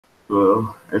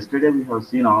So yesterday we have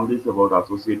seen all this about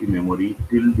associative memory.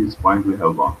 Till this point we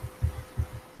have gone.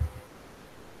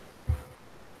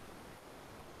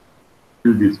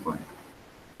 Till this point.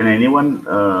 Can anyone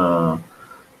uh,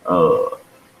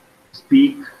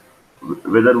 speak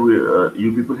whether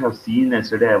you people have seen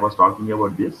yesterday I was talking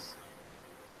about this?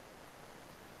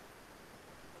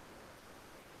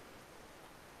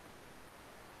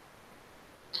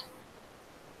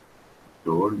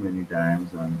 Told many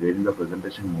times I'm there in the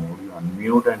presentation mode. You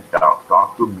unmute and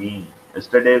talk to me.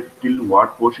 Yesterday, till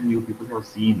what portion you people have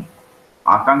seen?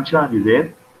 Akanksha, are you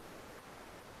there?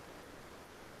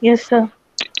 Yes, sir.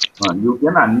 You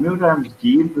can unmute and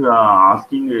keep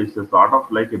asking. It's a sort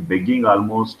of like a begging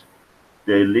almost,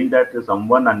 telling that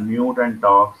someone unmute and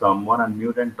talk, someone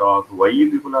unmute and talk. Why you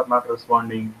people are not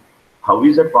responding? How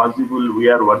is that possible? We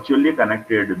are virtually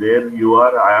connected. There you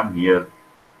are, I am here.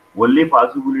 Only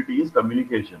possibility is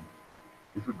communication.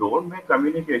 If you don't make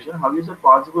communication, how is it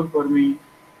possible for me?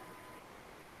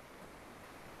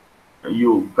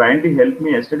 You kindly help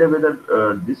me yesterday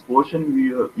whether this portion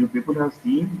you people have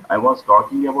seen. I was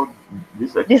talking about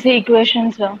this. This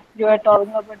equation, sir. You are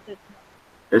talking about this one.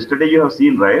 Yesterday you have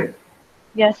seen, right?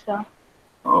 Yes, sir.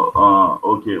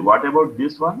 Okay. What about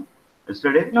this one?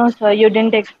 Yesterday? No, sir. You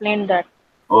didn't explain that.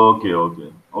 Okay.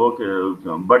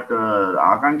 But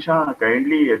Akanksha,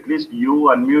 kindly at least you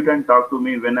unmute and talk to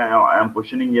me when I am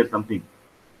questioning here something.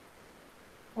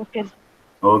 Okay, sir.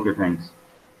 Okay, thanks.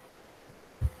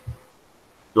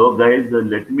 So guys,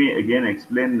 let me again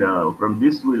explain. From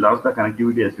this, we lost the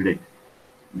connectivity yesterday.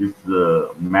 This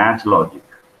match logic.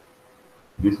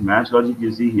 This match logic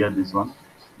you see here. This one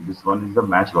is the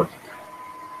match logic.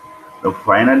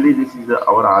 Finally, this is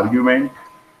our argument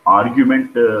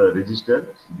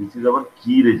register. This is our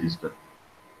key register.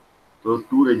 So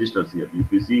two registers here.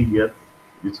 If you see here,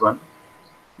 this one,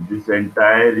 this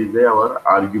entire is our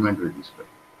argument register.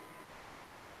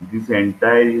 This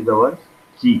entire is our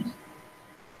key,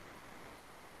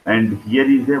 and here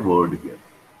is a word here.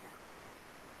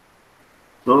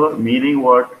 So meaning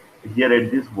what? Here at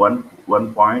this one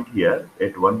point here,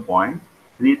 at one point,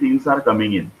 three things are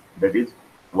coming in. That is,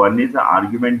 one is the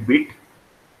argument bit,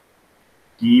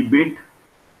 key bit,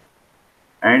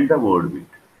 and the word bit.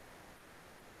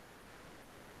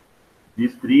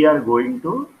 These three are going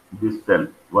to this cell,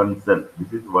 one cell.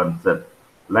 This is one cell.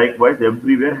 Likewise,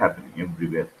 everywhere happening,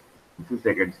 everywhere. This is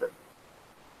second cell.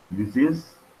 This is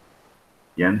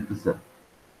nth cell.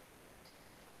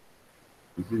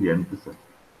 This is nth cell.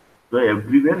 So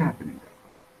everywhere happening.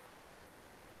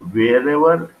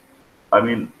 Wherever, I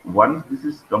mean, once this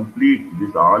is complete,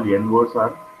 this all n words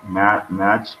are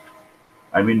matched.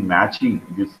 I mean, matching.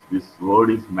 This word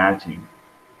is matching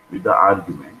with the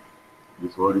argument.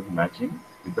 This word is matching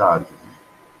with the argument.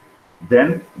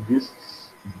 Then this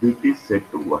bit is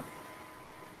set to 1.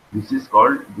 This is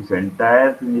called, this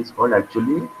entire thing is called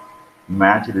actually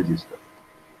match register.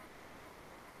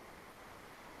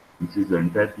 This is the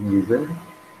entire thing is a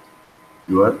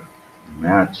your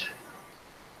match.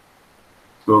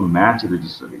 So match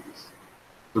register it is.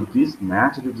 So this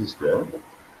match register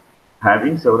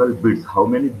having several bits. How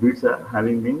many bits are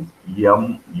having means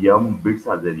m bits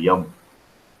are there. You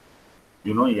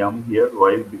know m here.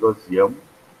 Why? Because m.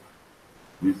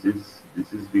 This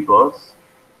is because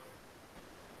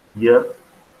here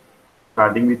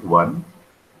starting with 1,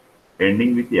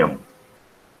 ending with m.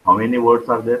 How many words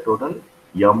are there total?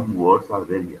 M words are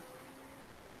there here.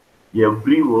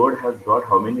 Every word has got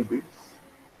how many bits?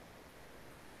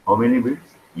 How many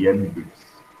bits? N bits.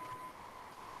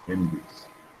 N bits.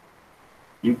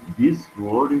 If this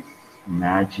word is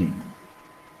matching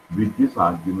with this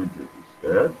argument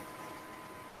register,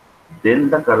 then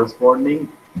the corresponding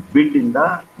bit in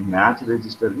the match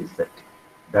register is set.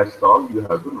 That's all you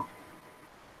have to know.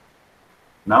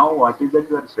 Now, what is that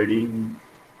you are studying?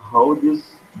 How this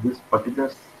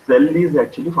particular cell is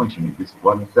actually functioning. This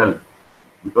one cell,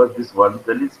 because this one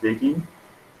cell is taking.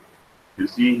 You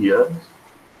see here.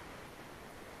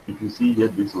 If you see here,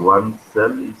 this one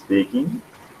cell is taking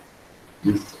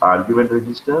this argument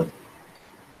register,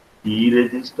 key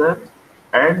register,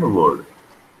 and word.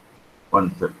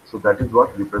 One cell. So that is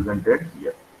what represented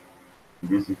here.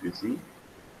 This, if you see,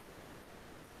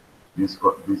 this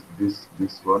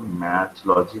one match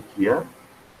logic here.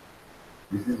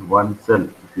 This is one cell.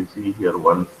 If you see here,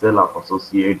 one cell of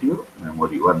associative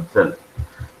memory. One cell.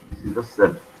 This is the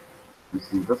cell.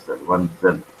 This is the cell. One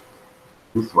cell.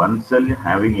 This one cell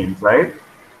having inside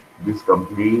this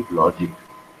complete logic.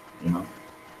 You know,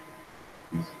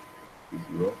 this is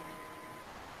your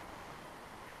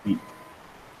P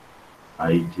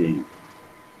I J.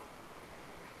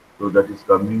 So that is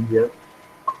coming here.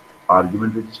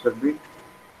 argument register bit,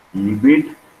 E bit,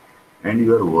 and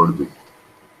your word bit.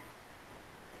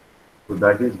 So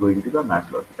that is going to the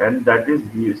match logic, and that is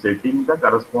setting the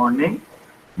corresponding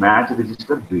match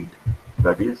register bit.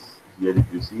 That is here if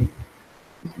you see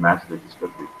this match register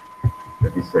bit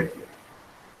that is set here.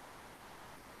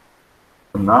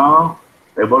 So now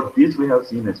about this we have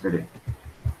seen yesterday.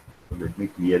 So let me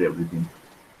clear everything.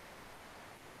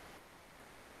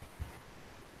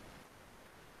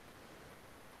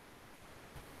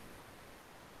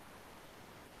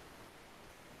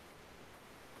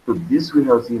 So this we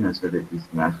have seen yesterday, this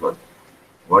match logic.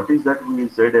 What is that we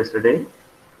said yesterday?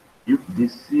 If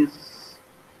this is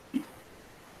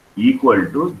equal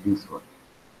to this one,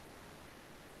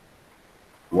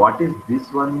 what is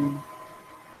this one?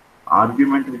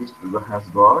 Argument register has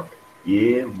got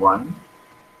A1,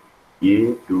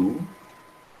 A2,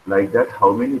 like that.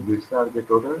 How many bits are there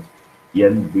total?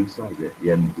 N bits are there,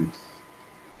 N bits.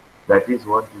 That is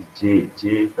what is J.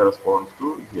 J corresponds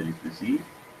to, here if you see,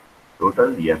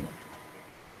 total N.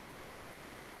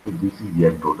 So this is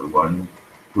N total, 1,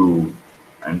 2,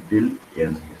 until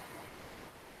N here.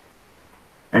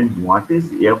 And what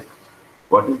is F?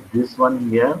 What is this one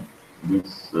here?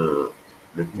 This,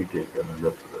 let me take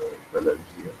another color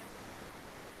here.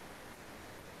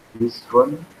 This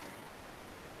one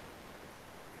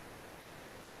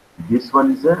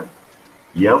is a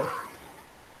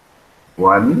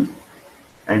F1,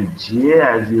 and J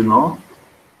as you know,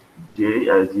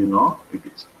 it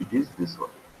is this one.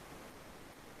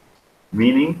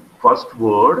 Meaning first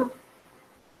word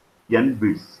N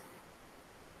bits.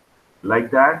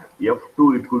 Like that,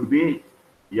 F2 it could be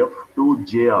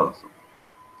F2J also.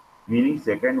 Meaning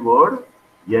second word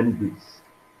N bits.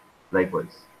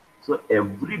 Likewise. So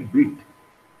every bit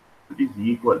it is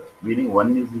equal, meaning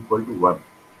 1 is equal to 1,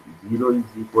 0 is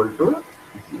equal to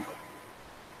 0.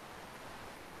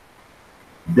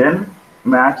 Then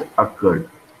match occurred.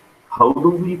 How do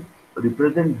we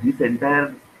represent this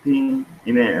entire thing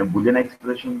in a Boolean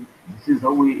expression? This is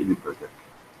how we represent.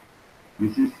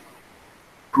 This is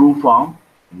true form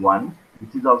 1.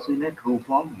 This is also in a true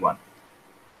form 1.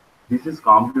 This is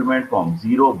complement form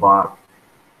 0 bar,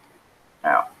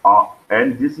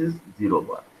 and this is 0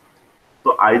 bar.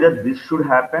 So either this should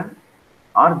happen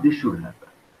or this should happen.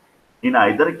 In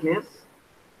either case,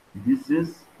 this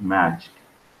is matched.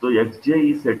 So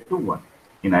xj is set to 1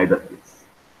 in either case.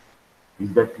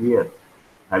 Is that clear?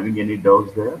 Having any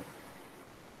doubts there?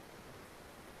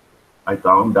 I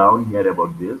count down here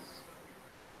about this.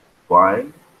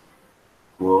 5,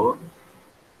 4,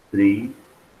 3,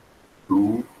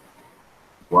 2,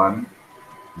 1,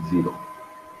 0.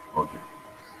 Okay.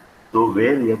 So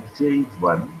where xj is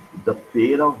 1, the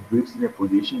pair of bits in a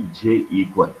position j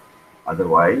equal.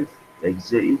 Otherwise,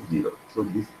 xj is 0. So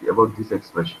this about this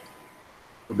expression.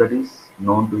 So that is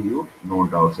known to you, no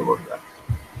doubts about that.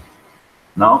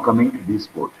 Now coming to this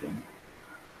portion,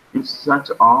 if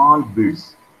such all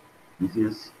bits, this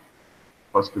is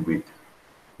first bit,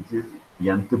 this is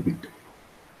nth bit.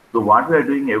 So what we are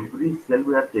doing, every cell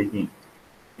we are taking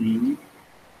C1,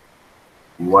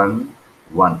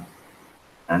 1,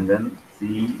 and then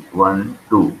C1,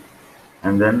 2,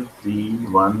 and then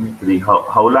C1, 3.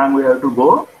 How long we have to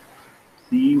go?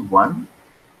 C1,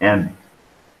 N.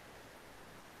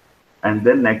 And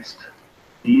then next,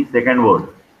 C second word,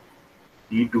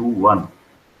 C2, 1,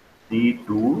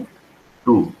 C2,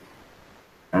 2,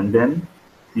 and then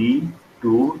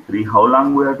C2, 3. How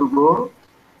long we have to go?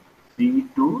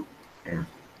 C2, N.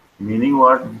 Meaning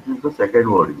what? This is the second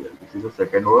word here. This is the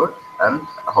second word. And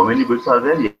how many bits are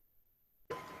there?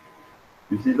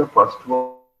 This is the first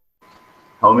word.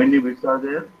 How many bits are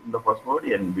there in the first word?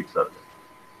 N bits are there.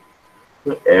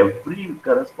 So every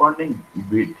corresponding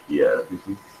bit here,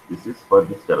 this is for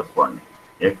this corresponding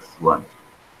x1.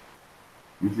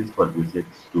 This is for this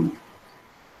x2.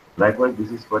 Likewise, this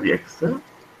is for x. So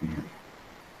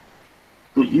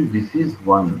if this is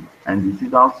 1 and this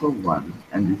is also 1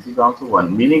 and this is also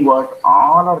 1, meaning what?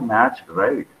 All are matched,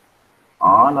 right?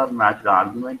 All are matched.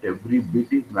 Argument, every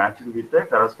bit is matched with a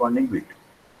corresponding bit.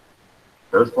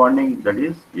 Corresponding, that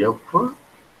is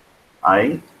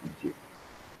Fij,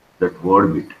 that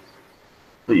word bit.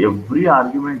 So every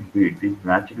argument bit is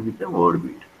matched with a word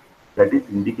bit. That is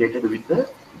indicated with this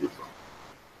one.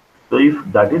 So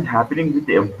if that is happening with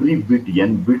every bit,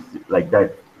 n bits like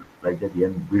that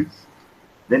n bits,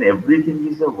 then everything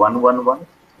is a 1, 1, 1,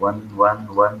 1,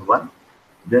 1, 1, 1.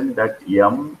 Then that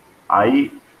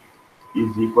mi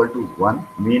is equal to 1,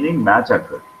 meaning match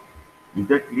occurred. Is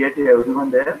that clear to everyone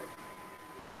there?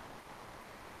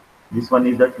 This one,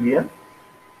 is that clear?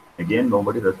 Again,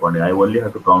 nobody responded. I only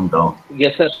have to count down.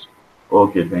 Yes, sir.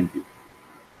 Okay, thank you.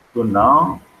 So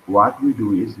now what we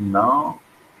do is now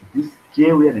this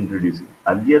k we are introducing.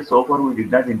 Earlier so far we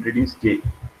did not introduce k.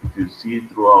 If you see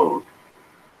throughout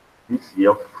this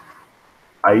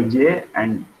fij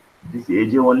and this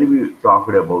aj only we talked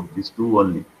about these two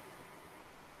only.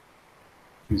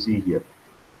 You see here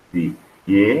the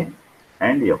a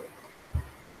and f,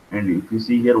 and if you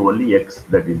see here only x,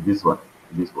 that is this one,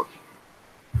 this portion.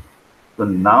 So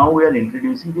now we are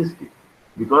introducing this k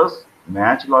because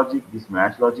match logic, this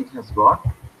match logic has got,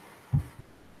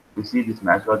 you see this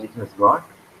match logic has got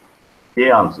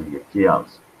k also here, k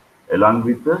also along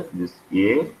with this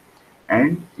a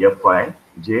and fi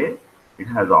j, it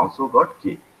has also got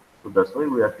k. So that's why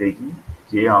we are taking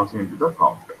k also into the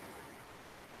count.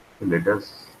 So let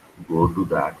us go to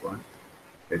that one.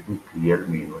 Let me clear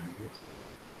main one here.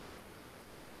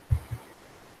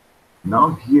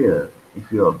 Now here,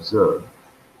 if you observe,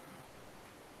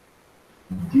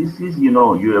 this is,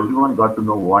 you everyone got to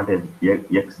know what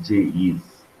xj is.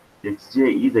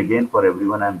 Xj is, again for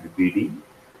everyone I'm repeating,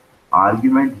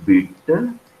 argument bit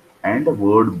and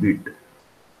word bit.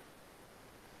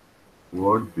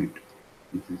 Word bit.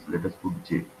 This is, let us put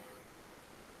j.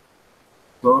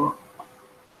 So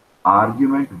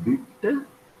argument bit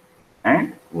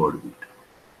and word bit.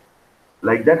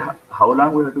 Like that, how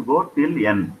long we have to go? Till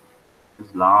n.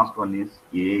 This last one is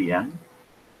an,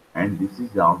 and this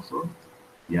is also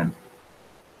n.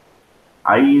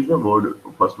 I is a word,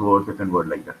 first word, second word,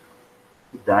 like that.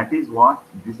 That is what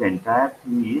this entire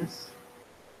thing is.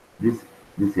 This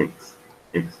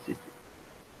xj.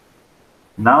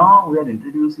 Now we are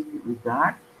introducing with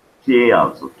that k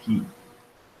also, key.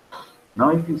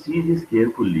 Now if you see this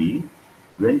carefully,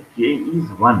 when k is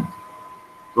 1,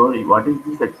 so what is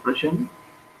this expression?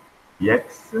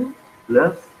 X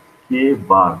plus k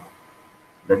bar.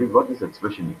 That is what this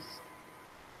expression is.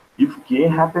 If k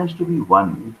happens to be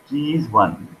 1, if key is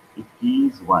 1, if key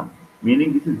is 1,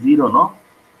 meaning this is 0, no?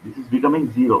 This is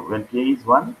becoming 0. When k is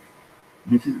 1,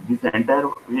 this entire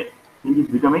thing is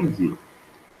becoming 0.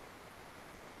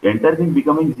 Entire thing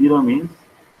becoming 0 means,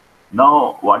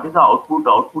 now what is the output?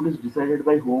 Output is decided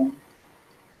by whom?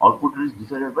 Output is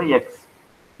decided by x.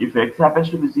 If x happens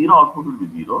to be 0, output will be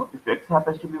 0. If x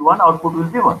happens to be 1, output will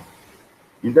be 1.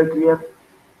 Is that clear?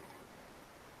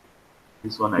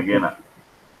 This one again,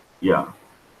 yeah.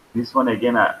 This one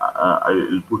again, I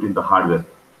will put in the hardware.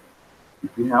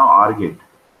 If you have OR gate,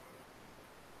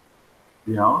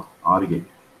 you have OR gate.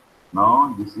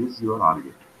 Now this is your OR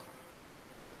gate.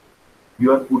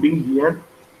 You are putting here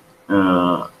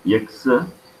x,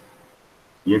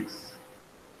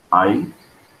 I,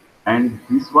 and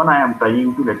this one I am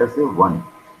trying to, let us say, 1.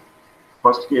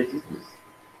 First case is this.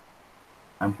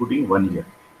 I am putting 1 here.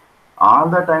 All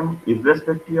the time,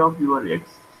 irrespective of your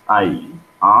xi,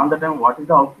 all the time, what is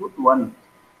the output? 1.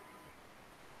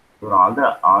 So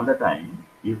all the time,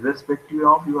 irrespective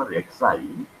of your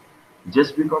xi,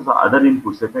 just because the other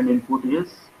input, first input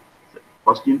is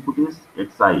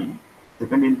xi,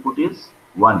 second input is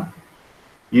 1.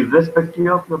 Irrespective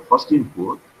of your first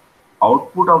input,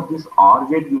 output of this OR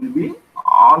gate will be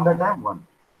all the time 1.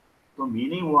 So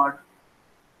meaning what?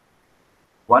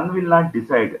 1 will not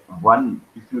decide. 1,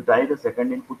 if you tie the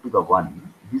second input to the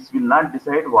 1, this will not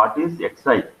decide what is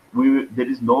xi. There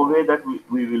is no way that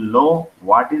we will know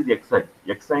what is xi.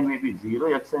 Xi may be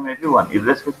 0, xi may be 1.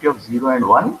 Irrespective of 0 and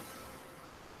 1,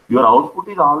 your output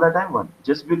is all the time 1.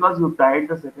 Just because you tied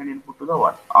the second input to the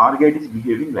 1. OR gate is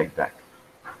behaving like that.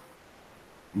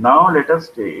 Now let us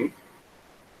take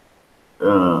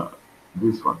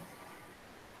this one.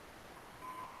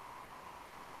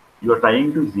 You are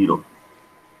tying to 0.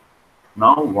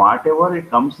 Now whatever it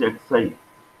comes xi,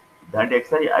 that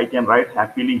xi I can write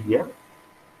happily here,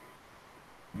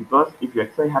 because if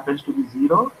xi happens to be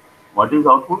 0, what is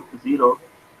output? 0.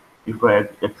 If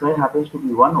xi happens to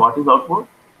be 1, what is output?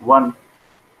 1.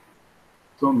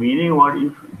 So meaning what?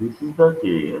 If this is the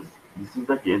case, this is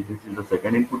the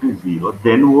second input is 0,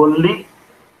 then only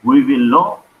we will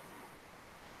know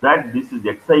that this is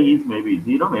xi is maybe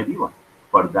 0, maybe 1.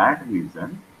 For that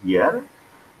reason, here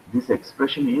this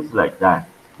expression is like that.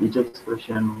 Which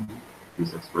expression?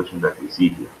 This expression that we see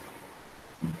here.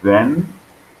 When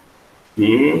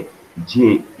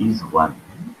kj is 1,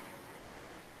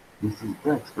 this is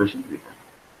the expression written.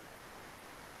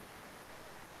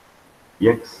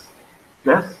 X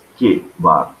plus k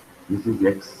bar. This is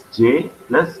xj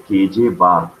plus kj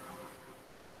bar.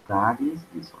 That is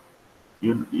this one.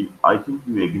 I think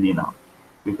you agree now,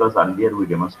 because earlier we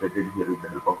demonstrated here with the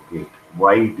help of gate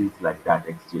why it is like that,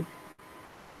 xj.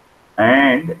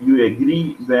 And you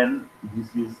agree when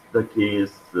this is the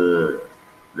case.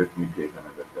 Let me take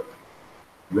another color.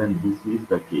 when this is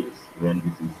the case, when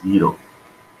this is 0,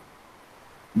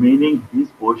 meaning this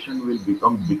portion will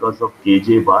become, because of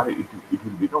kj bar, it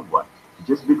will become 1.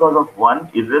 Just because of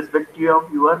 1, irrespective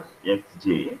of your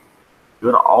xj,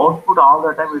 your output all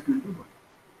the time it will be 1.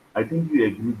 I think you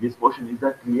agree this portion. Is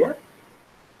that clear?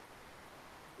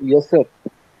 Yes, sir.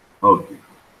 Okay.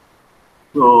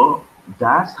 So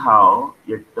that's how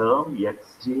a term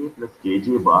xj plus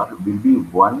kj bar will be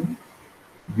 1,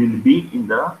 will be in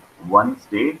the one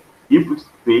state if its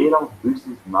pair of bits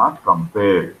is not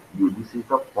compared. This is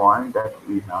the point that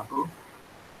we have to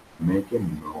make a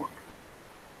note.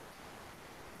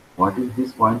 What is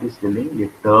this point is telling? A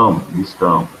term, this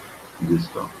term,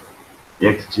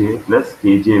 xj plus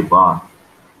kj bar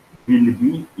will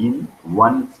be in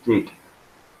one state.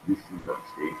 This is the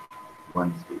state,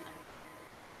 one state.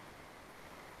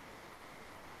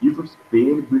 If its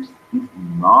pair bits is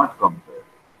not compared,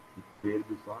 if pair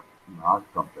bits are not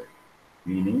compared,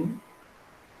 meaning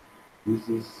this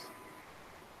is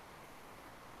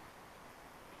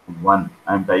 1.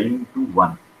 I am tying to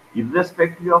 1.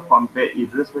 Irrespective of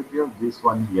this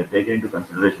one here, taken into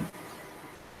consideration.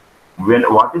 When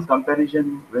what is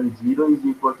comparison? When 0 is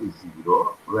equal to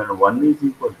 0, when 1 is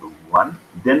equal to 1,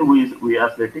 then we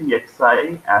are setting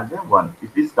xi as a 1.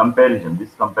 It is comparison.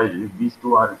 This comparison, if these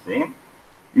two are same,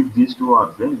 if these two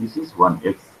are same, this is 1.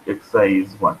 Xi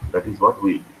is 1. That is what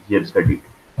we here studied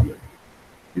here.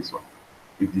 This one.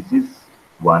 If this is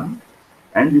 1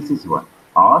 and this is 1,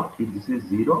 or if this is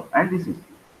 0 and this is 0,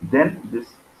 then this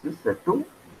is set to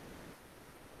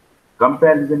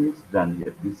comparison is done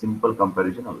here. This simple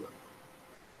comparison alone.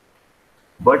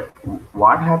 But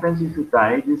what happens if you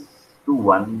tie this to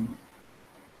 1?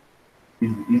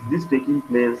 Is this taking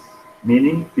place?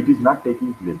 Meaning it is not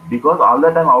taking place because all the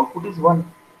time output is 1.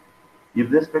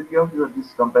 Irrespective of your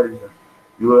this comparison,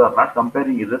 you are not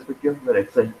comparing irrespective of your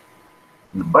xi.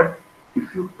 But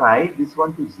if you tie this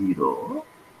one to 0,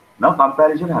 now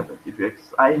comparison happens. If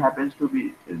xi happens to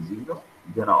be 0,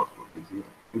 then output is 0.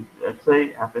 If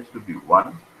xi happens to be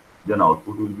 1, then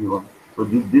output will be 1. So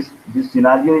this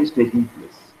scenario is taking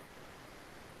place.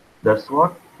 That's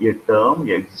what a term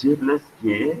xj plus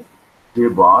k j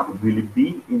bar will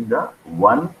be in the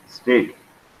one state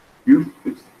if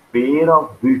its pair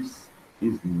of bits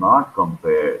is not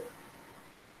compared.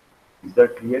 Is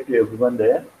that clear to everyone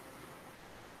there?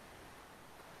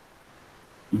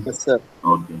 Yes, sir.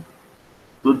 Okay.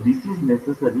 So this is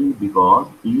necessary because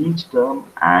each term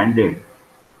ANDed.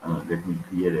 Let me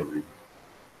clear everything.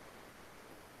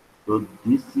 So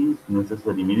this is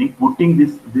necessary, meaning putting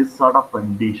this sort of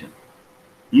condition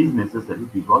is necessary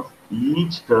because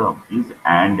each term is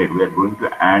ANDed. We are going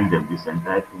to AND them. This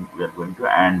entire thing we are going to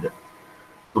AND them.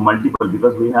 So multiple,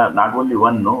 because we have not only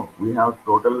one, no, we have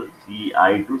total Ci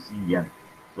to Cn.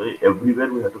 So everywhere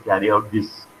we have to carry out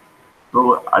this.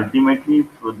 So ultimately, if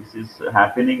this is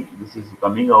happening, this is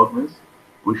coming out means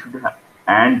we should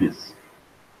AND this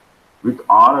with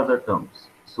all other terms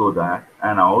so that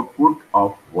an output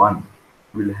of 1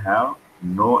 will have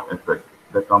no effect.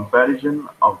 The comparison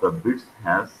of the bits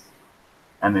has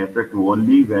an effect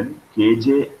only when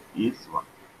kj is 1.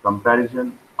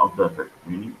 Comparison of the effect,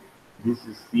 meaning this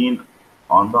is seen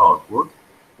on the output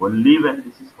only when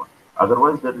this is 1.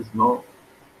 Otherwise, there is no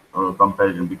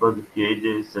comparison because if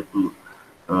kj is set to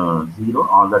 0,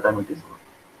 all the time it is 1.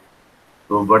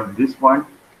 So, but this point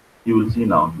you will see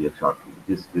now here shortly.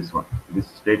 This one, this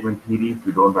statement theory. If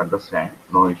you don't understand,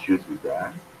 no issues with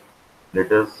that.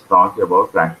 Let us talk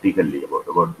about practically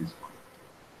about this one.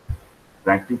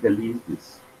 Practically is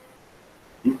this.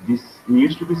 If this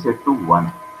needs to be set to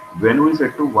 1, when we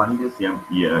set to 1, this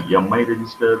mi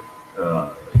register,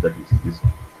 that is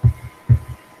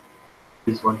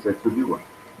this one set to be 1.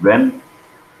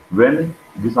 When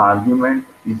this argument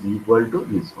is equal to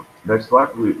this one, that's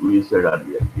what we said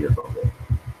earlier here somewhere.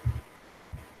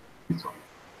 This one,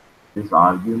 this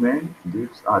argument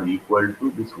bits are equal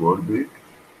to this word bit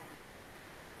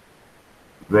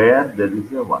where there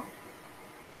is a 1.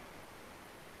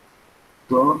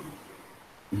 So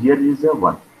here is a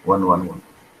 1, 1, 1, 1.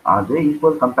 Are they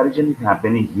equal? Comparison is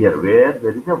happening here where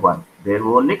there is a 1. There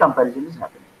only comparison is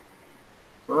happening.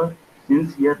 So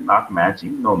since here not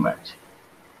matching, no match.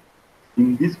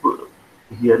 In this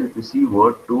here, if you see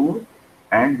word 2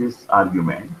 and this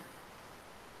argument,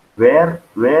 where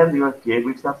your k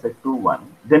bits are set to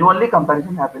 1, then only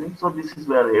comparison happening. So this is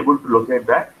we are able to locate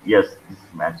that yes, this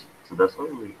is matching. So that's why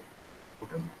we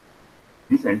put in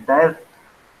this entire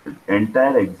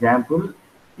example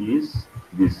is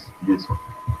this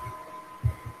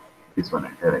one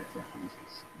entire example is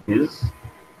this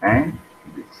and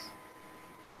this.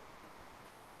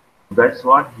 That's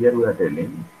what here we are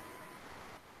telling.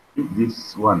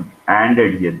 this one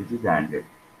ANDed here. This is ANDed.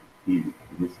 Theory.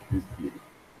 This theory.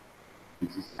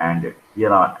 This is ANDed.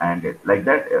 Here are ANDed. Like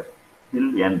that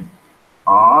till n.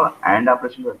 All AND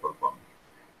operations are performed.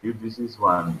 If this is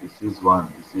one, this is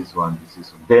one, this is one, this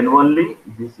is one, then only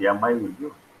this mi will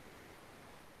be.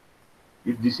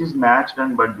 If this is matched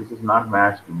and but this is not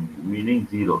matched, meaning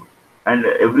zero, and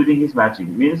everything is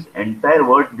matching, means entire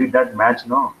word did not match.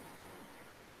 No,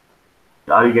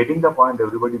 are you getting the point?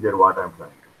 Everybody there, what I'm trying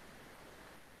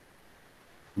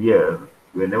to here.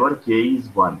 Whenever k is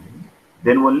one,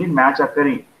 then only match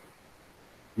occurring.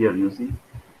 Here you see,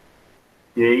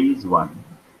 k is one,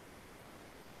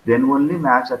 then only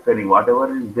match occurring.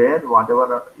 Whatever is there,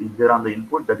 whatever is there on the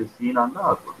input, that is seen on the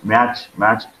output.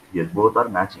 Matched here. Both are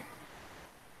matching.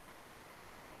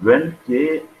 When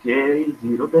k is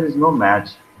 0, there is no match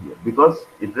here because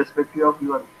irrespective of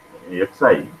your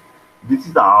xi, this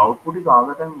is the output is all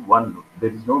the time 1.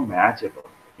 There is no match at all.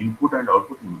 Input and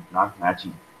output not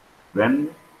matching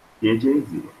when kj is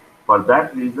 0. For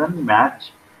that reason,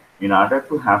 match, in order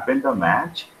to happen the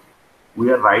match,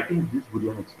 we are writing this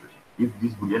Boolean expression. If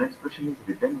this Boolean expression is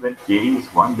written when k is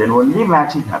 1, then only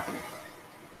match is happening.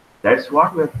 That's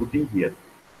what we are putting here.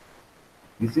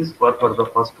 This is for the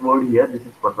first word here. This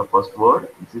is for the first word.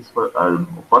 This is for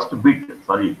first bit.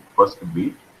 Sorry, first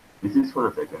bit. This is for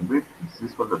the second bit. This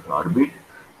is for the third bit.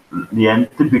 The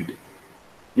nth bit.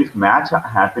 If match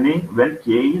happening when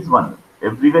k is 1,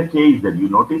 everywhere k is there. You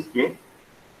notice k.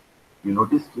 You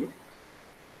notice k.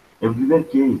 Everywhere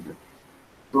k is there.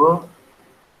 So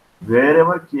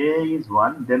wherever k is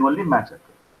 1, then only match occurs.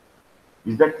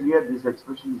 Is that clear? This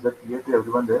expression is that clear to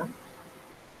everyone there?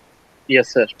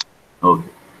 Yes, sir. Okay.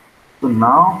 So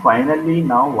now finally,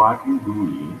 now what we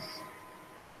do is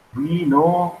we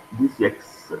know this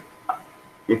x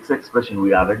expression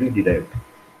we already derived.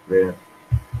 Where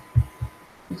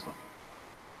this one,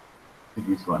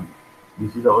 this one,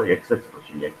 this is our x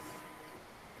expression x.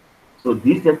 So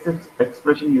this x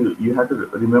expression you have to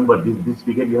remember this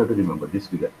figure. You have to remember this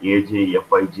figure aj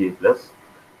fij plus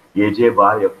aj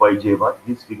bar fij bar.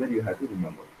 This figure you have to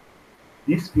remember.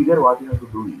 This figure what you have to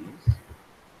do is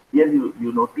here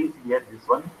you notice here this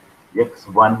one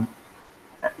x1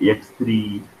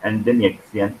 x3 and then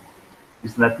xn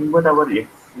is nothing but our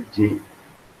xj.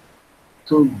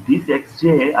 So this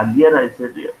xj earlier I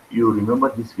said you remember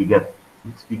this figure.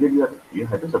 This figure you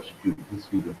have to substitute this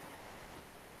figure.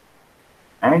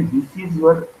 And this is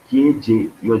your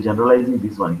kj. You are generalizing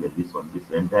this one here, this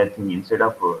entire thing instead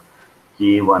of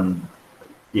k1,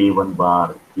 k1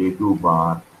 bar, k2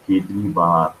 bar, k3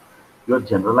 bar. You are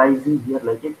generalizing here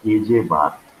like a kj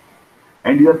bar,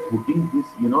 and you are putting this.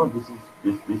 You know this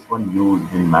one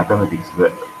used in mathematics.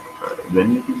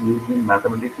 When it is used in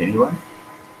mathematics, anyone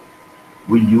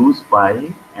we use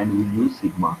pi and we use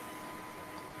sigma.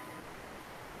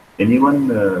 Anyone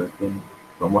can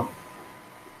someone?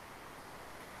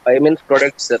 I means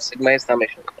product, sir. Sigma is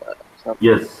summation.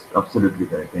 Yes, absolutely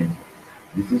correct. Thank you.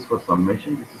 This is for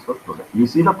summation. This is for product. You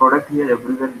see the product here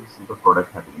everywhere. This is the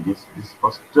product happening. This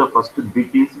first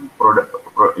bit is in product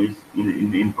is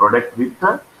in product with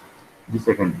the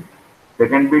second bit.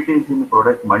 Second bit is in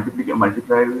product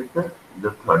multiplied with the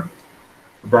third bit.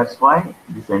 That's why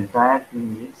this entire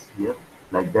thing is here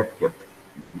like that kept.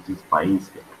 This is pi is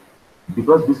kept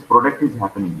because this product is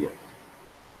happening here.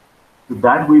 So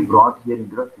that we brought here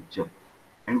into the picture.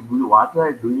 And what we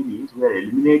are doing is we are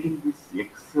eliminating this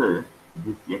x with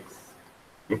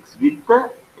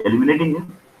the eliminating it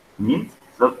means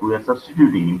so we are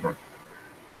substituting in fact.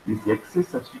 This x is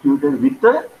substituted with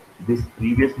this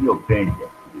previously obtained here.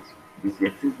 This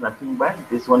x is nothing but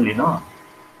this only, no.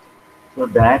 So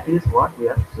that is what we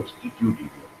are substituting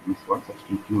here. This one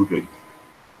substituted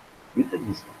with this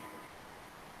one.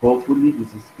 Hopefully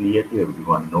this is clear to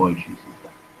everyone. No issues with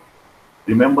that.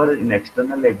 Remember in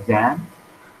external exam,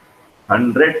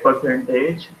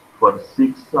 100% for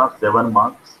 6 or 7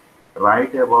 marks,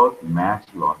 write about match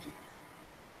logic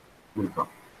will come.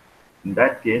 In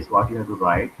that case, what you have to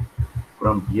write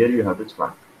from here, you have to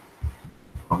start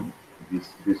from this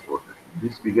portion.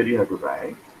 This figure you have to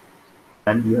write,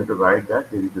 and you have to write that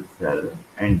there is a cell,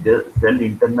 and the cell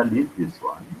internal is this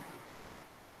one,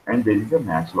 and there is a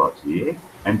match logic,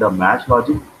 and the match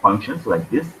logic functions like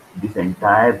this. This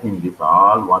entire thing is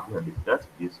all what we have discussed.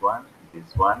 This one,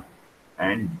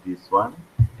 and this one,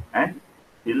 and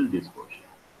till this portion.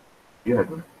 You have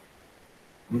to.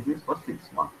 This is for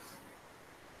 6 marks.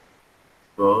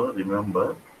 So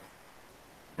remember,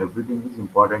 everything is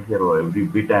important here, or every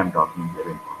bit I am talking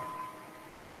here.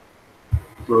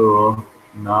 So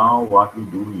now what we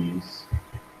do is,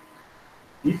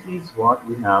 this is what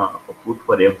we have put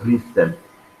for every cell.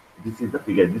 This is the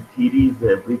figure. This theory is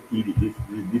every theory. This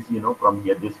from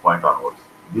here this point onwards.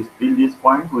 This till this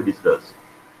point we discussed.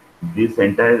 This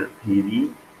entire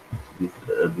theory,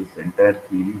 this entire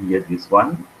theory here, this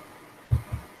one,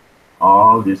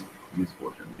 all this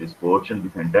portion,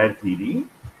 this entire theory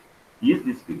is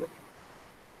this figure.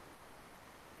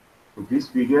 So this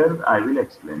figure I will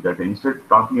explain that instead of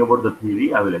talking about the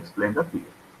theory, I will explain the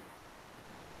figure.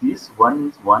 This one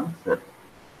is one cell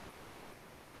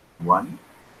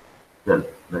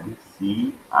that is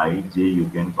Cij you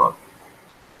can call.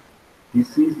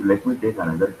 This is, let me take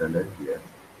another color here.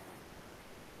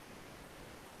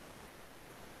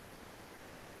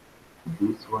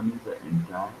 This one is the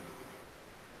entire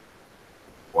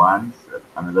one cell,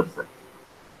 another cell.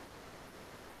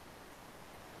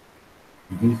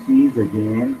 This is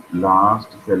again last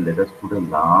cell. Let us put a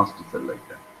last cell like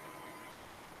that.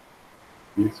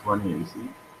 This one you see,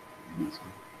 this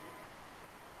one.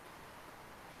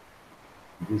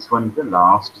 This one is the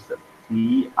last cell.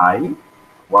 Ci,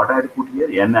 what I have to put here?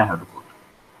 N I have to put.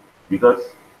 Because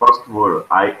first word,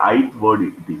 ith word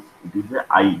it is. It is a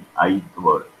ith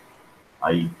word.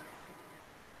 Ith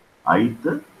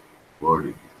word it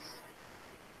is.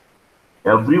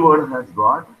 Every word has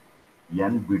got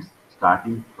n bits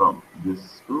starting from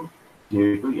this to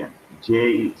j to n.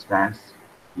 J stands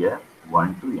here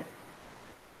 1 to n.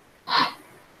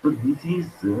 So this is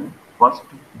first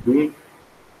bit,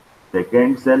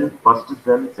 second cell, first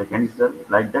cell, second cell,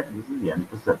 like that. This is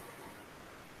nth cell.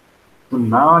 So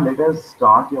now let us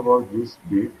talk about this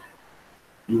bit.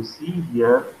 You see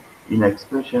here in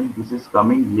expression, this is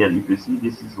coming here. If you see,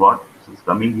 this is what? This is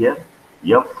coming here.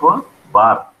 F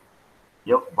bar.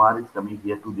 F bar is coming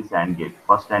here to this AND gate,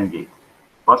 first AND gate.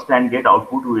 First AND gate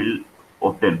output will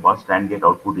obtain. First AND gate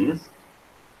output is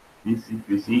this. If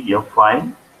you see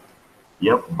F5,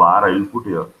 F bar, I will put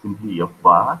here simply F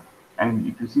bar. And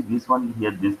if you see this one here,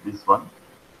 this one,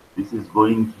 this is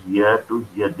going here to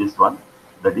here, this one,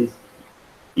 that is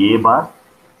A bar,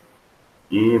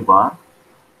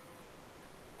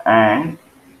 and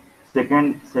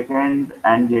second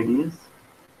AND gate is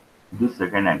this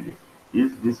second AND gate.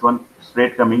 Is this one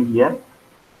straight coming here,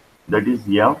 that is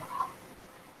F,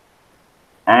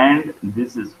 and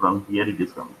this is from here, it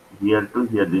is coming here to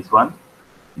here, this one,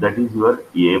 that is your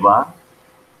A bar.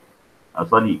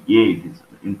 Sorry, A, it is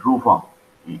in true form,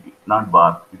 not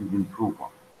bar, it is in true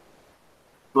form.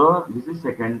 So this is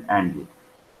second AND gate.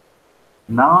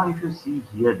 Now if you see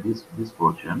here this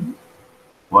portion,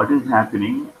 what is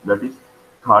happening, that is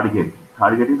third gate.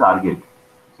 Third gate is OR gate.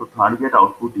 So third gate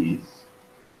output is,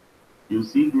 you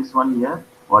see this one here,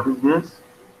 what is this?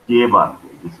 K bar.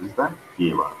 This is the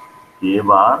K bar. K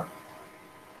bar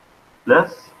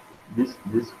plus this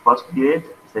first gate,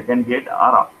 second gate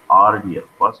are OR here.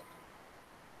 First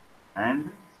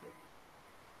and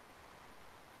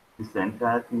this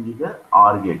entire thing is a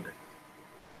OR gate.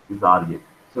 Is OR gate.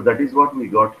 So that is what we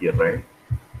got here, right?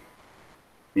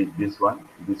 This one,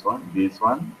 this one, this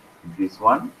one, this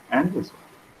one, and this one.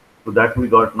 So that we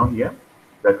got now here.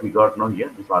 That we got now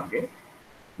here. This OR gate.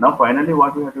 Now finally,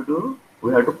 what we have to do?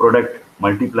 We have to product,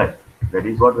 multiply. That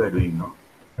is what we are doing now.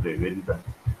 Where is that?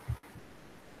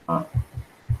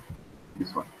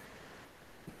 This one.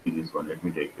 This one. Let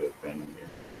me take a pen here.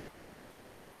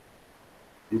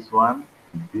 This one,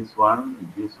 this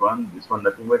one, this one, this one,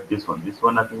 nothing but this one. This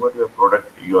one, nothing but your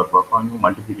product. You are performing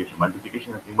multiplication.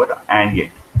 Multiplication, nothing but AND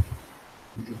gate.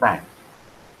 This is AND.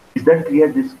 Is that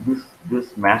clear?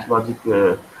 This math logic.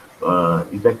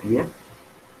 Is that clear?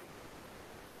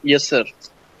 Yes, sir.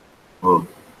 Okay.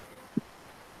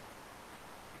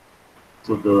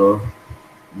 So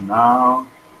now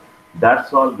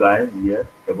that's all, guys. Here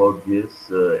about this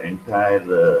entire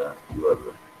your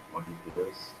what is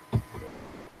this?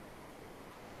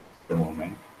 The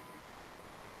moment.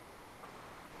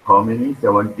 How many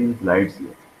 17 slides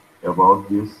here about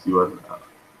this your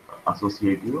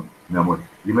associative memory?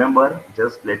 Remember,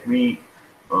 just let me.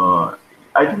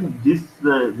 I think this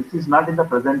is not in the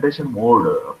presentation mode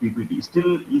PPT.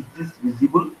 Still, is this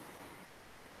visible?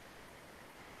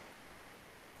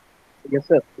 Yes,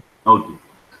 sir. Okay.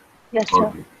 Yes, sir.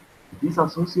 Okay. This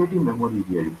associative memory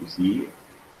here, if you see,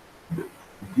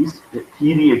 this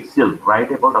theory itself, right,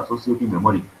 about associative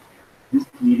memory. This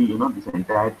theory, this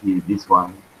entire theory, this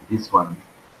one,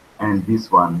 and this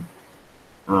one.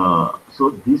 So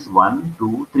this 1,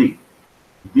 2, 3.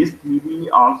 This theory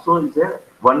also is a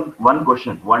one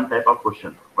question, one type of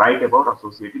question, write about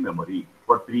associative memory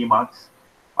for 3 marks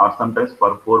or sometimes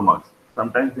for 4 marks.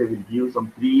 Sometimes they will give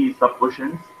some 3 sub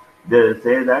questions. They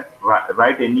say that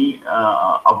write any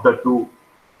of the 2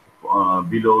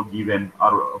 below given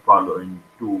or following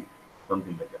 2,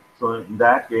 something like that. So in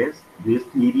that case, this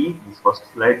theory, this first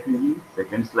slide theory,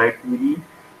 second slide theory,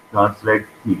 third slide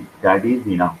theory, that is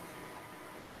enough.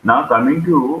 Now coming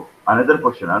to another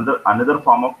question, another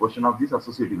form of question of this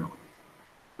associative memory.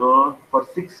 So for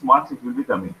 6 months it will be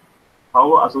coming.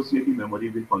 How associative memory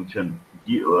will function?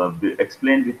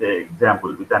 Explain with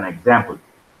an example.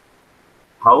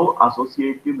 How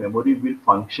associative memory will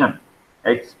function?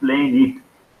 Explain it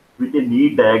with a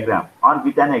neat diagram or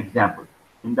with an example.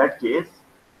 In that case,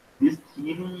 this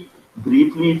theory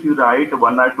briefly, if you write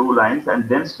 1 or 2 lines, and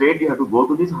then straight you have to go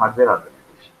to this hardware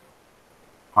organization.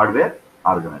 Hardware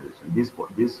organization.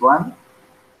 This one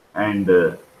and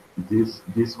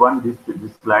this one, this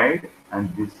slide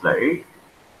and this slide,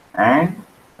 and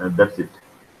that's it.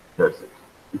 That's it.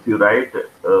 If you write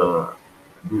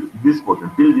this portion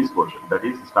till this portion, that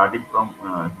is starting from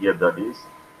here, that is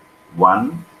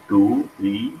 1, 2,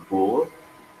 3, 4,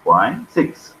 5,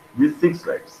 6. These 6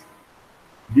 slides.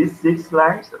 These 6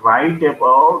 slides write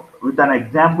about with an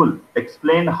example.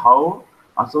 Explain how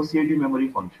associative memory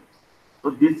functions. So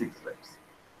these 6 slides.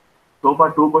 So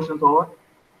far 2 questions over.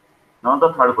 Now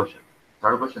the third question.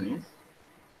 Third question is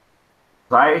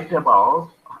write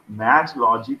about match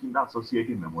logic in the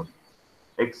associative memory.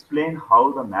 Explain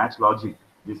how the match logic,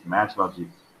 this match logic,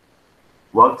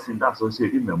 works in the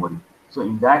associative memory. So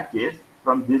in that case,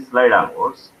 from this slide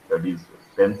onwards, that is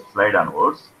 10th slide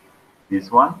onwards,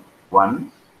 this one,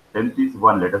 1, 10th is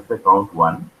 1, let us say count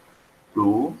 1,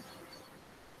 2,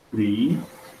 3,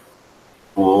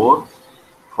 4,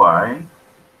 5,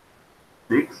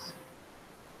 6,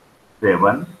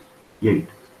 7, 8.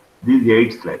 These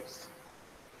 8 slides.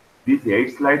 These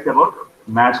 8 slides about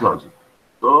match logic.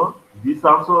 So this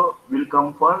also will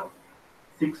come for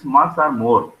 6 marks or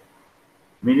more.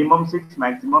 Minimum 6,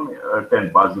 maximum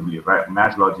 10 possibly, right?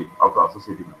 Match logic of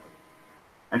associative memory.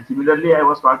 And similarly, I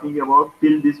was talking about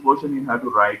till this portion you have to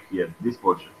write here, this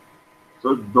portion.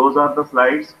 So those are the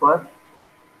slides for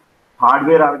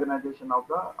hardware organization of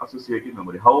the associative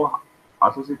memory. How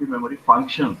associative memory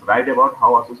functions, write about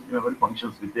how associative memory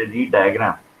functions with a neat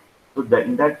diagram. So that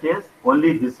in that case,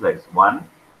 only these slides, 1,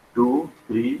 2,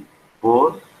 3,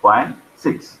 4, 5,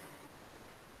 6.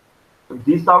 So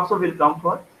this also will come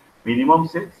for minimum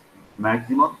 6,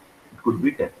 maximum it could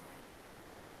be 10.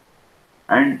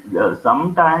 And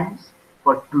sometimes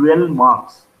for 12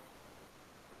 marks,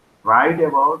 write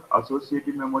about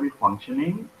associative memory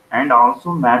functioning and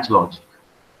also match logic.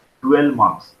 12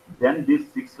 marks. Then these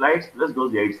 6 slides plus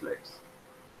those 8 slides.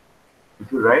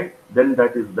 If you write, then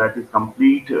that is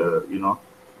complete,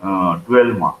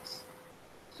 12 marks.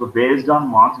 So based on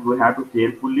marks, we have to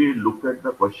carefully look at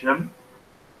the question,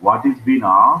 what is being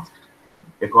asked.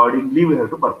 Accordingly, we have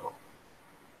to perform.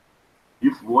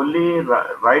 If only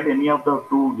write any of the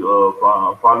two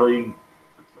following,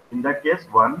 in that case,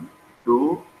 1,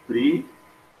 2, 3,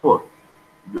 4.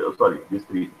 Sorry, these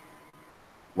 3.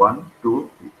 1,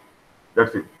 2, 3.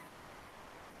 That's it.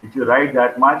 If you write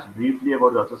that much briefly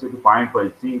about the associative point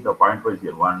wise, see the point wise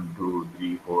here, 1, 2,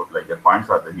 3, 4, like the points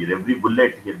are there here. Every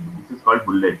bullet here, this is called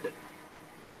bullet.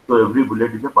 So every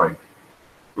bullet is a point.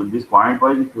 So this point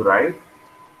wise, if you write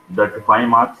that 5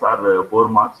 marks or 4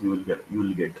 marks, you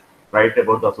will get. Write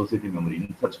about the associative memory.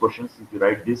 In such questions, if you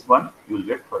write this one, you will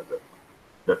get further.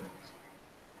 That means.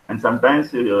 And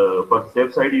sometimes for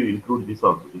safe side, you include this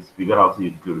also. This figure also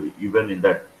included. Even in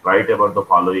that, write about the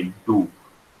following 2,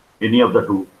 any of the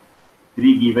 2,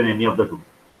 3 given any of the 2.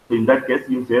 So in that case,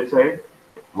 you safe side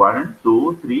 1,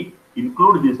 2, 3,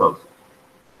 include this also.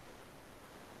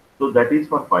 So that is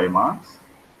for 5 marks.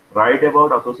 Write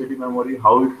about associative memory,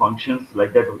 how it functions,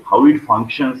 like that, how it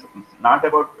functions. Not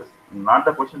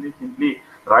the question is simply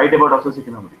write about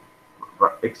associative memory.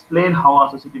 Explain how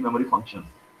associative memory functions.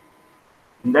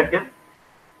 In that case,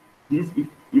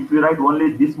 if you write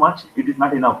only this much, it is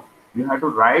not enough. You have to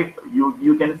write.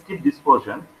 You can skip this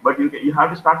portion, but you have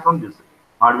to start from this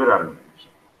hardware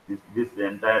organization. This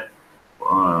entire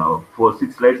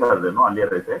 6 slides are there. No,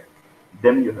 earlier I said.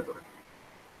 Then you have to write.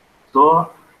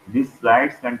 So this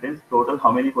slides contains total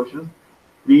how many questions?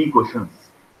 3 questions.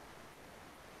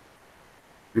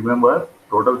 Remember,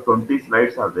 total 20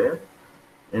 slides are there.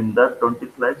 In that 20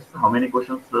 slides, how many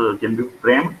questions can be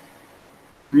framed?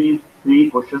 Three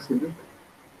questions can be framed.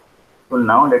 So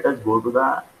now let us go to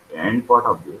the end part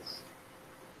of this.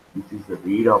 This is the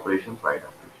read operation, write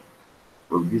operation.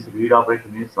 So this read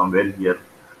operation is somewhere here.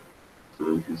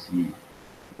 So if you see,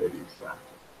 there is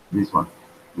this one.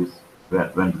 This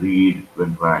when read,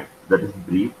 when write. That is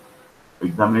brief.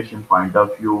 Examination point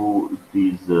of view, it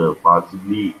is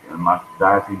possibly not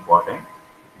that important,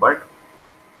 but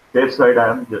safe side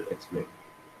I am just explaining.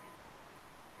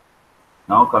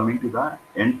 Now coming to the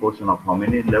end portion of how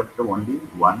many left? Only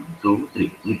 1, 2,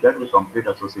 3. With that we complete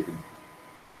associative.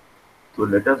 So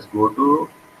let us go to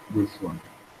this one,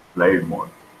 slide mode.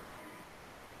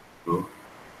 So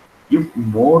if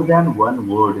more than one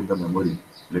word in the memory,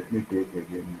 let me take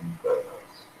again.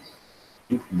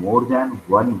 If more than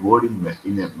one word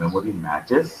in a memory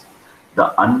matches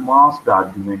the unmasked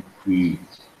argument field,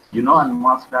 you know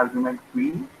unmasked argument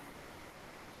field,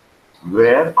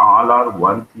 where all are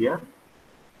ones here,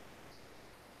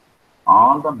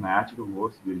 all the matched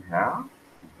words will have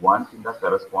ones in the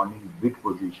corresponding bit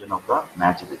position of the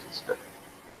match register.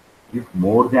 If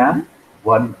more than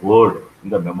one word in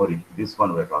the memory, this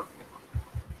one we're talking about.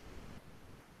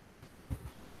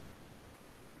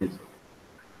 This,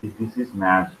 if this is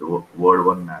matched, word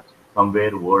 1 matched,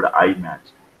 somewhere word I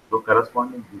matched. So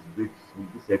corresponding these bits will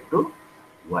be set to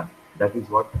 1. That is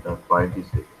what the point is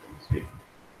stating.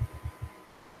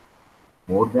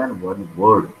 More than one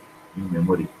word in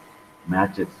memory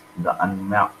matches the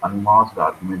unmasked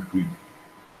argument field.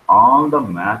 All the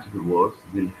matched words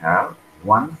will have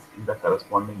ones in the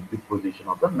corresponding bit position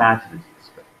of the match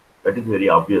register. That is very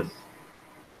obvious.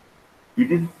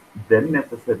 It is then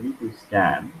necessary to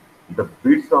scan the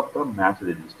bits of the match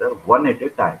register one at a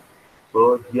time.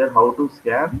 So here how to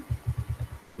scan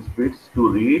these bits to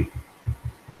read,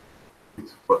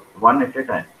 it's one at a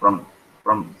time.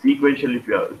 From sequential, if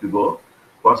you go,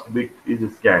 first bit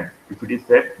is scanned. If it is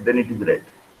set, then it is read.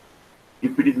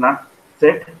 If it is not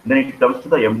set, then it comes to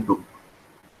the M2.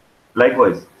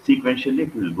 Likewise, sequentially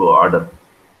it will go order.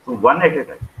 So one at a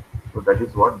time. So that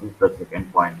is what this the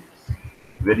second point is.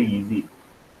 Very easy.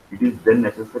 It is then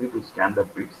necessary to scan the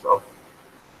bits of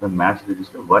the match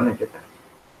register one at a time.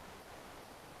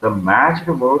 The matched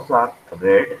words are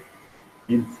read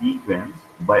in sequence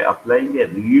by applying a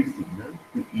read signal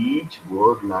to each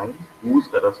word line whose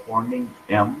corresponding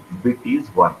M bit is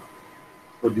 1.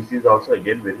 So this is also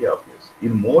again very obvious.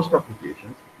 In most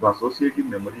applications, the associative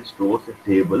memory stores a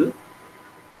table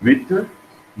with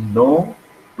no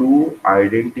two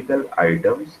identical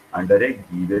items under a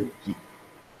given key.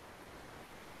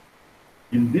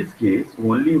 In this case,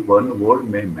 only one word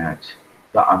may match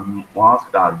the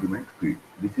unmasked argument field.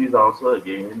 This is also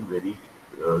again very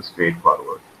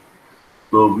straightforward.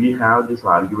 So we have this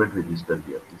argument register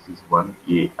here. This is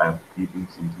 1A. I am keeping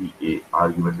simply A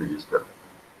argument register.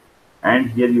 And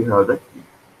here you have the key,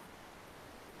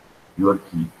 your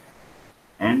key.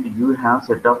 And you have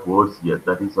set of words here.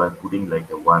 That is why I'm putting like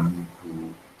a 1,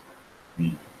 2,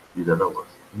 3. These are the words.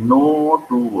 No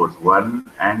two words,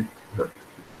 1 and 3.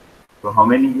 So how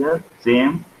many here?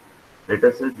 Same. Let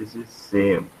us say this is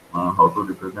same. How to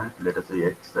represent? Let us say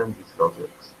X and this is also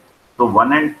X. So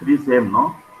 1 and 3 same,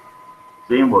 no?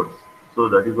 Same words. So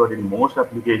that is what in most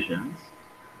applications,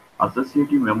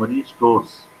 associative memory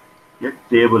stores a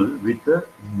table with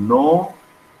no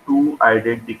two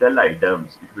identical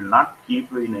items. It will not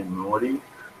keep in a memory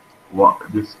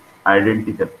this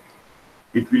identical.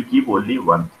 It will keep only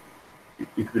one.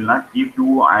 It will not keep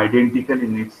two identical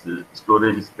in its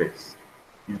storage space.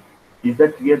 Is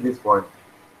that clear, this point?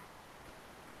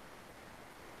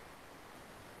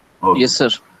 Okay. Yes, sir.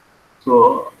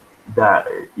 So that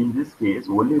in this case,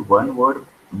 only one word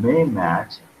may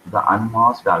match the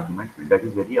unmasked argument field. That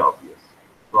is very obvious.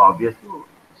 So obviously,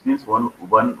 since one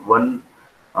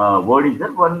word is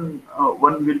there, one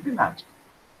will be matched.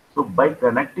 So by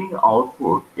connecting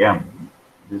output M,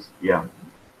 this M,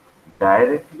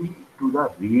 directly to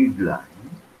the read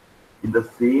line in the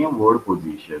same word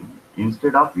position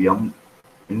instead of the M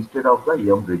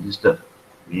register,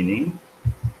 meaning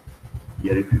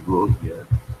here if you go here,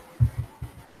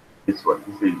 this one,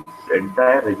 this is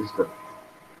entire register.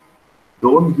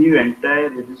 Don't give entire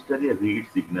register a read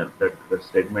signal. That the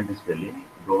statement is telling.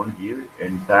 Don't give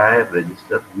entire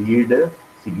register read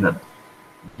signal.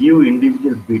 Give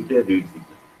individual bit a read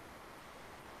signal.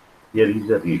 Here is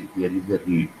a read. Here is a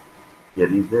read.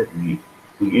 Here is a read.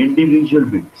 So individual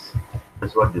bits.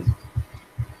 That's what this is.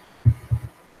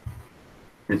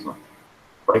 This one.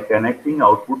 By connecting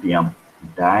output M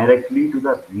directly to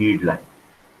the read line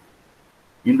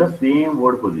in the same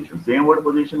word position. Same word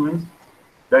position means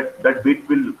that bit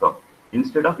will come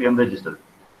instead of M register.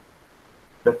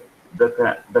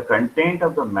 The content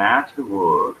of the matched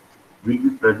word will be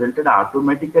presented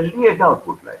automatically at the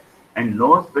output line, and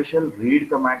no special read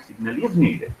command signal is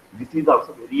needed. This is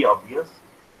also very obvious.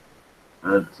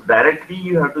 So directly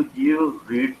you have to give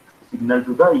read signal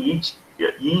to the each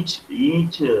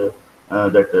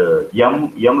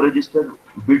M register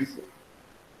bits,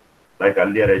 like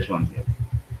earlier I shown here,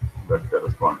 that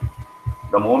correspond.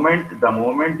 The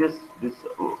moment this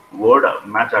word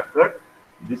match occurred,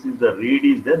 This is the read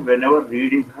is there. Whenever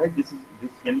read is high, this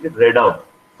can be read out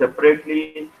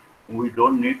separately. We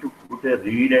don't need to put a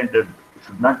read, and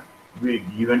should not be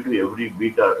given to every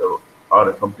bit or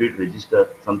a complete register.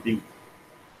 Something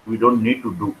we don't need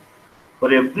to do.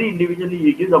 For every individually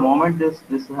you give, the moment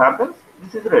this happens,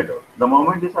 this is read out. The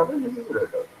moment this happens, this is read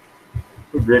out.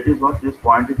 So that is what this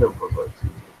point is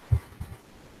emphasizing.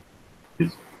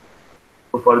 This.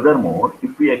 So furthermore,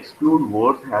 if we exclude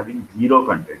words having zero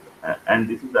content, and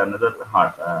this is another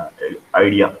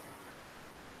idea,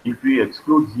 if we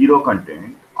exclude zero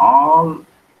content, all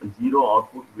zero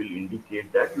output will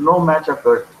indicate that no match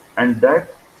occurred and that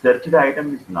searched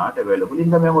item is not available in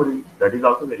the memory. That is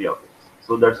also very obvious.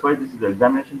 So that's why this is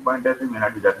examination point of view may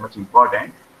not be that much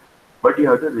important, but you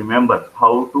have to remember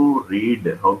how to read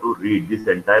this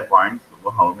entire points.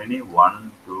 How many?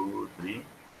 One, two, three,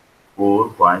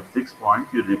 4, 5, 6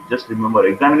 points. Just remember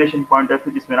examination point of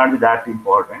view. This may not be that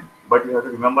important, but you have to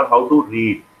remember how to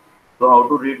read. So how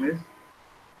to read means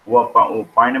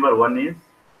point number one is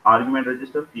argument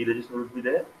register. Key register will be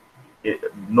there.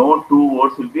 No two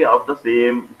words will be of the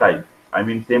same type. I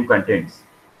mean same contents.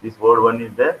 This word one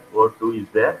is there. Word two is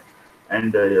there.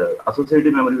 And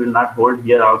associative memory will not hold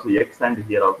here also X and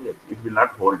here also X. It will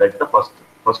not hold. That's the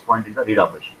first point in the read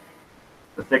operation.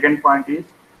 The second point is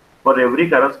for every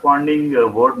corresponding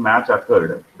word match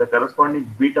occurred, the corresponding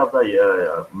bit of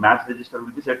the match register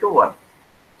will be set to 1.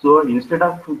 So instead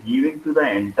of giving to the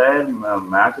entire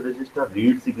match register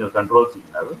read signal, control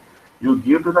signal, you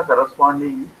give to the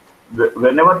corresponding,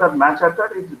 whenever the match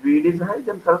occurred, if read is high,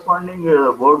 then corresponding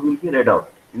word will be read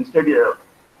out. Instead,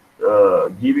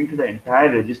 giving to the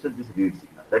entire register this read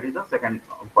signal. That is the second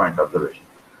point observation.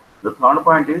 The third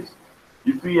point is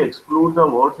if we exclude the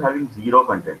words having zero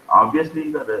content, obviously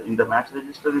in the match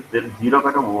register, if there is zero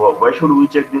content, why should we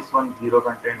check this one zero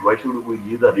content? Why should we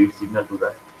give the read signal to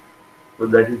that? So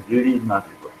that is read is not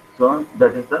required. So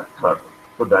that is the third one.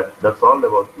 So that's all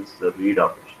about this read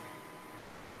operation.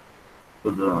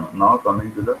 So now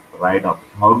coming to the write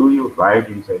operation. How do you write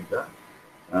inside the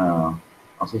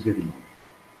associative memory?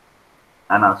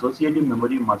 An associative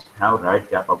memory must have write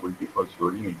capability for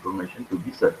storing information to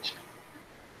be searched.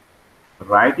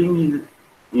 Writing is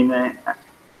in an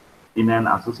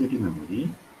associative memory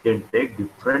can take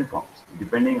different forms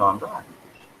depending on the application.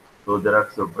 So there are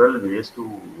several ways to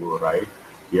write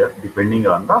here depending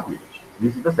on the application.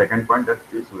 This is the second point that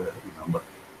is we have to remember.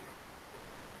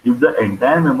 If the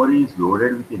entire memory is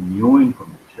loaded with a new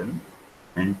information,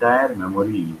 entire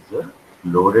memory is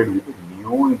loaded with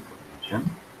new information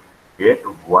at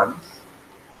once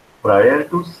prior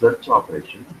to search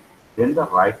operation, then the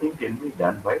writing can be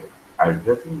done by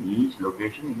addressing each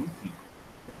location in sequence.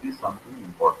 This is something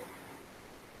important.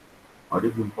 What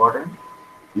is important?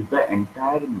 If the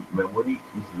entire memory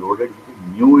is loaded with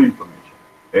new information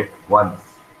at once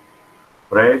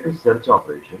prior to search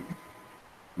operation,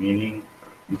 meaning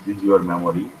this is your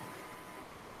memory,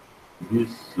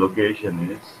 this location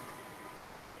is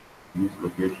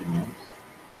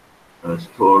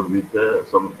stored with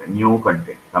some new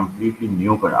content, completely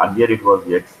new content. Earlier it was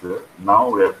X, now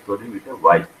we are storing with a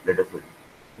Y. Let us say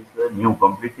it's a new,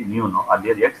 completely new. No,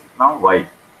 earlier X, now Y.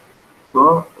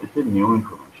 So it's a new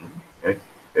information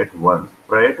at once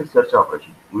prior to search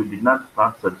operation. We did not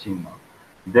start searching now.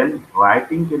 Then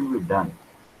writing can be done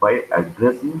by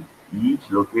addressing each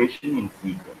location in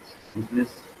sequence. This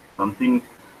is something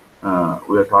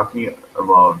we are talking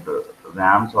about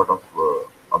RAM sort of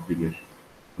application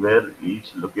where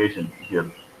each location here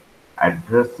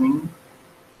addressing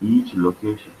each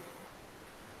location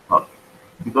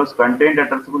because content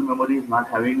addressable memory is not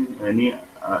having any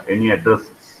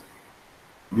addresses.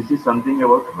 This is something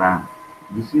about RAM.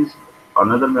 This is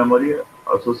another memory,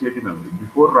 associative memory.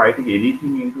 Before writing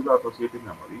anything into the associative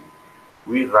memory,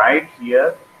 we write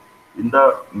here in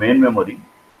the main memory.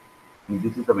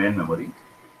 This is the main memory.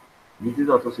 This is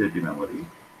associative memory.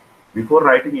 Before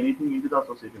writing anything into the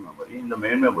associative memory, in the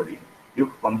main memory, if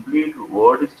complete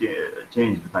word is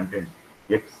changed, content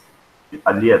X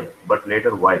earlier, but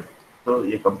later Y. So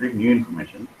a complete new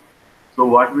information. So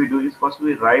what we do is first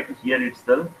we write here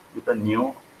itself with a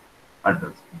new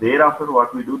address. Thereafter,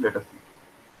 what we do, let us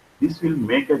see. This will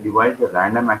make a device a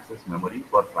random access memory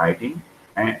for writing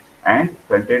and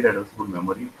content addressable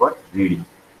memory for reading.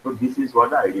 So this is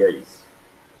what the idea is.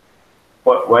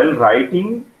 While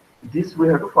writing, this we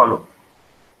have to follow.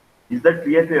 Is that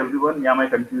clear to everyone? Am I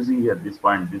confusing here? This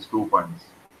point, these 2 points.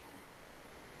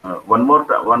 One more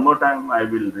time, I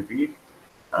will repeat.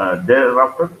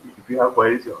 Thereafter, if you have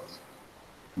queries, you ask.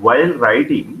 While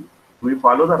writing, we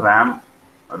follow the RAM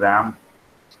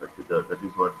structure. That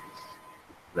is what is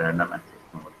random access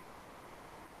memory.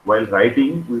 While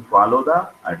writing, we follow the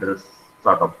address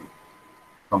sort of thing.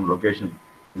 Some location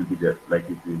will be there, like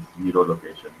it is 0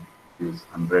 location, it is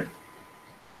 100,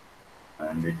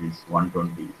 and it is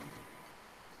 120.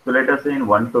 So let us say in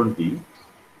 120,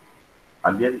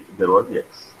 earlier there was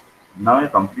X. Now a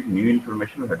complete new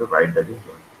information we have to write that is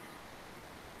 1.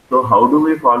 So how do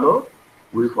we follow?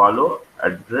 We follow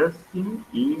addressing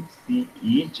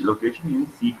each location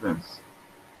in sequence.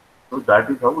 So that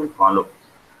is how we follow.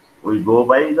 We go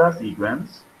by the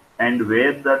sequence, and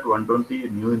where that 120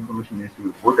 new information needs to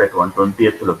be put at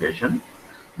 120th location,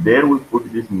 there we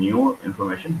put this new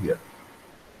information here.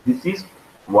 This is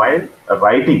while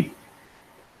writing,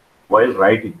 while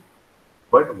writing.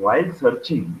 But while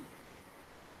searching,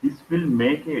 this will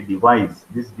make a device,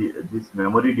 this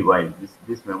memory device,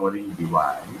 this memory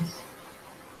device,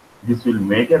 this will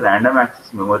make a random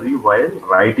access memory while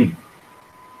writing,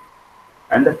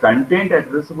 and the content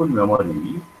addressable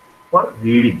memory for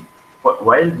reading.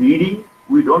 While reading,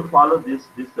 we don't follow this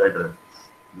address.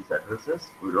 These addresses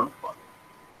we don't follow.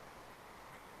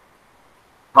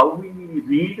 How we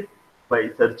read? By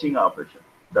searching operation.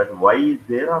 That Y is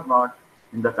there or not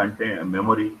in the content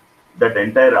memory. That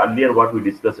entire earlier what we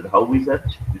discussed. How we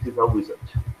search? This is how we search.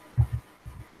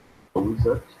 How we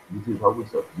search? This is how we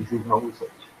search. This is how we search.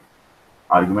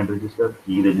 Argument register,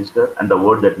 key register, and the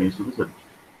word that needs to be searched.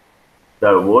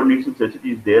 The word needs to be searched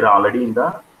is there already in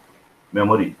the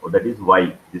memory. Oh, that is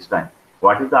Y this time.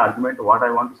 What is the argument? What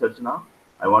I want to search now?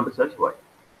 I want to search Y.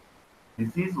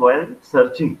 This is while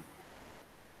searching.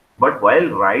 But while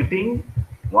writing,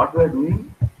 what we are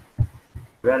doing?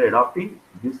 We are adopting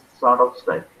this sort of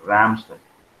style, RAM style.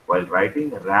 While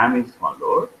writing, RAM is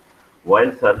followed.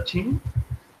 While searching,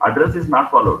 address is not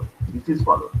followed. This is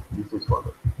followed. This is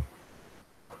followed.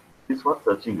 This is for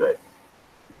searching, guys,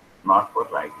 not for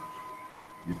writing.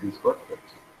 This is for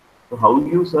searching. So how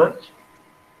you search?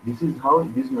 This is how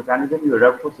this mechanism you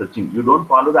adapt for searching. You don't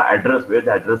follow the address where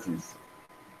the address is.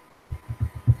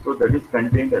 So that is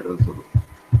content addressable.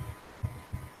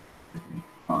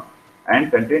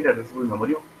 And content addressable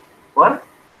memory for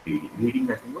reading. Reading,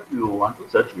 nothing but you want to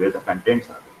search where the contents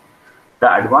are.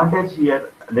 The advantage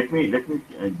here, let me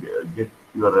get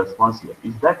your response here.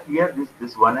 Is that clear?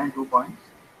 This 1 and 2 points?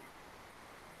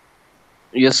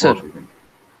 Yes, sir. Okay.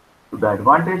 So the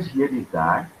advantage here is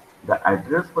that the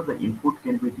address for the input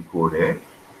can be decoded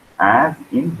as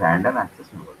in random access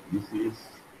memory.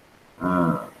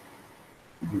 Uh,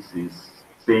 this is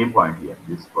same point here.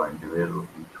 This point where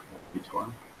which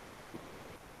one?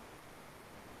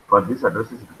 For this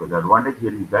address is decoded. The advantage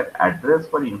here is that address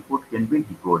for input can be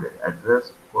decoded.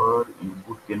 Address for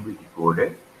input can be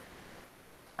decoded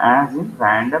as in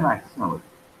random access memory.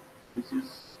 This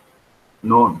is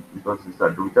known because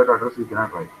without address you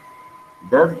cannot write.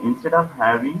 Thus, instead of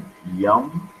having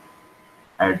m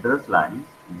address lines,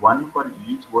 one for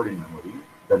each word in memory,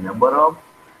 the number of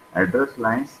address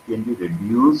lines can be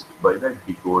reduced by the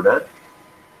decoder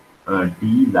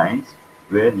D lines,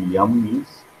 where m is.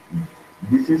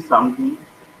 This is something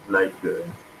like this.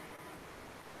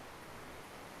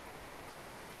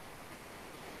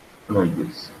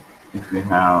 If we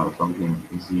have something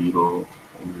 0,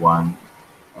 1,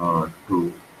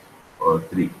 2, or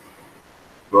 3.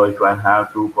 So if I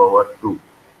have 2 power 2,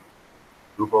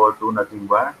 2 power 2 nothing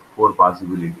but 4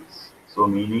 possibilities. So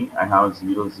meaning I have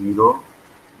 0, 0,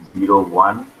 0,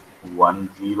 1, 1,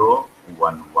 0,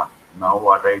 1, 1. Now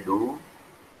what I do,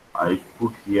 I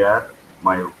put here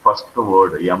my first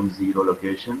word M0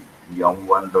 location,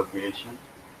 M1 location,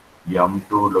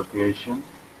 M2 location,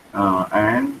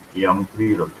 and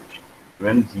M3 location.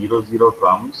 When 0, 0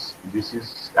 comes, this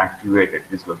is activated,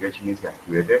 this location is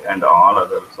activated, and all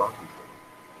others are disabled.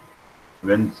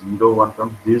 When 0, 1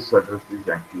 comes, this address is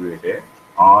activated,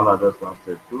 all others are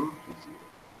set to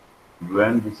 0.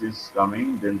 When this is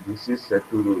coming, then this is set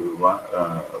to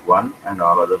 1 and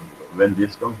all others 0. When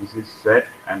this comes, this is set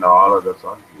and all others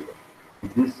are 0.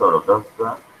 This sort of, that's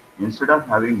the, instead of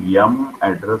having m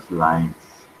address lines,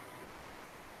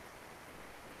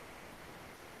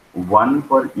 one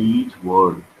for each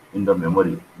word in the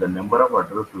memory, the number of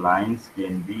address lines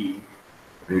can be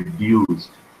reduced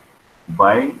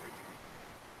by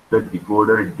the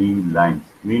decoder D lines.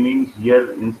 Meaning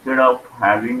here, instead of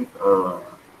having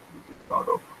sort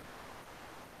of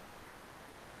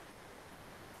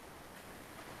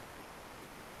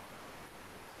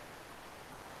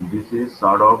this is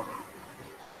sort of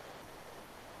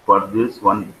for this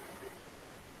one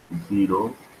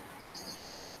 0,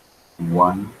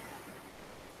 1,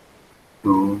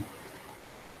 2,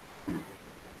 3.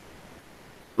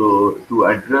 So to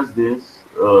address this,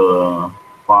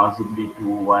 possibly 2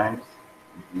 wires,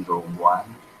 0,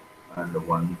 1, and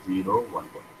 1 0 1 1.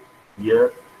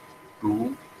 Here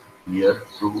 2, here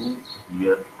 2,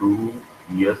 here 2,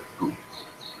 here 2.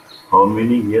 How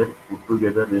many here put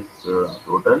together is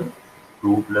total?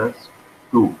 2 plus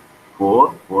 2,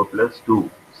 4, 4 plus 2,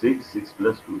 6, 6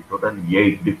 plus 2. Total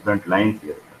 8 different lines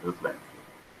here, address lines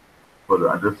for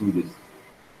addressing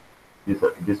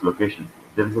this location.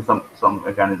 There is some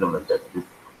mechanism like that.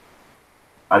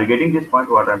 Are you getting this point?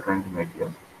 What I'm trying to make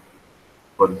here?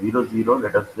 For 0 0,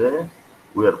 let us say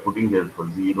we are putting there for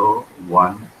 0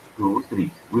 1 2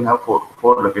 3. We have four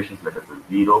locations. Let us say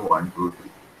 0 1 2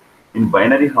 3. In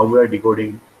binary, how we are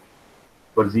decoding?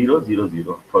 For 0 0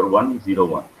 0, for 1 0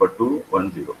 1, for 2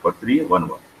 1 0, for 3 1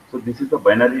 1. So this is the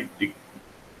binary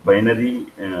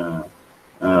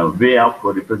way of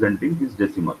representing this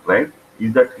decimal, right?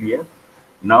 Is that clear?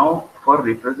 Now for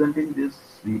representing this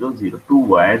 0 0, two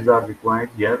wires are required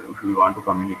here if we want to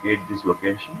communicate this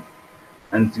location,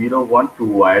 and 0 1 two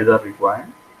wires are required.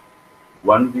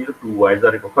 1 0 two wires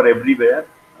are required for everywhere.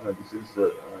 This is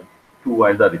two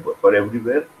wires are required for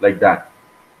everywhere, like that.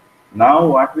 Now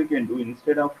what we can do,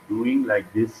 instead of doing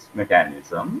like this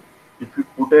mechanism, if we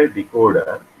put a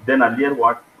decoder, then earlier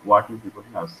what you people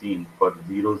have seen for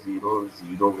 0 0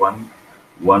 0 1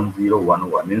 1 0 1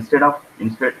 1. Instead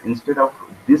of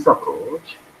this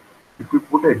approach, if we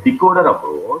put a decoder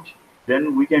approach,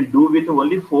 then we can do with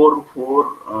only four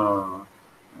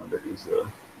that is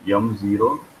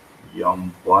M0,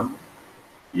 M1,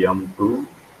 M2,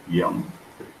 M3.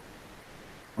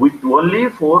 With only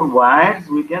 4 wires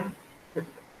we can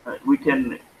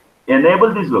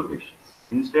enable these locations.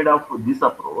 Instead of this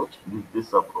approach,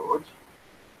 this approach,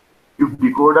 if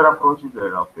decoder approach is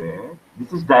adopted,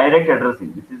 this is direct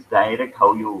addressing. This is direct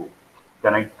how you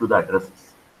connect to the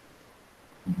addresses.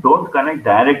 Don't connect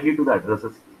directly to the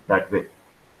addresses that way.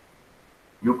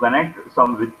 You connect with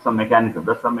some mechanism.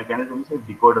 That some mechanism is a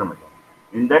decoder mechanism.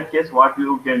 In that case, what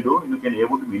you can do, you can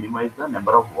able to minimize the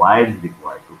number of wires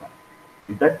required to connect.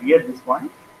 Is that clear at this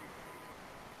point?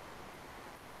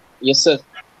 Yes, sir.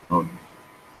 Okay.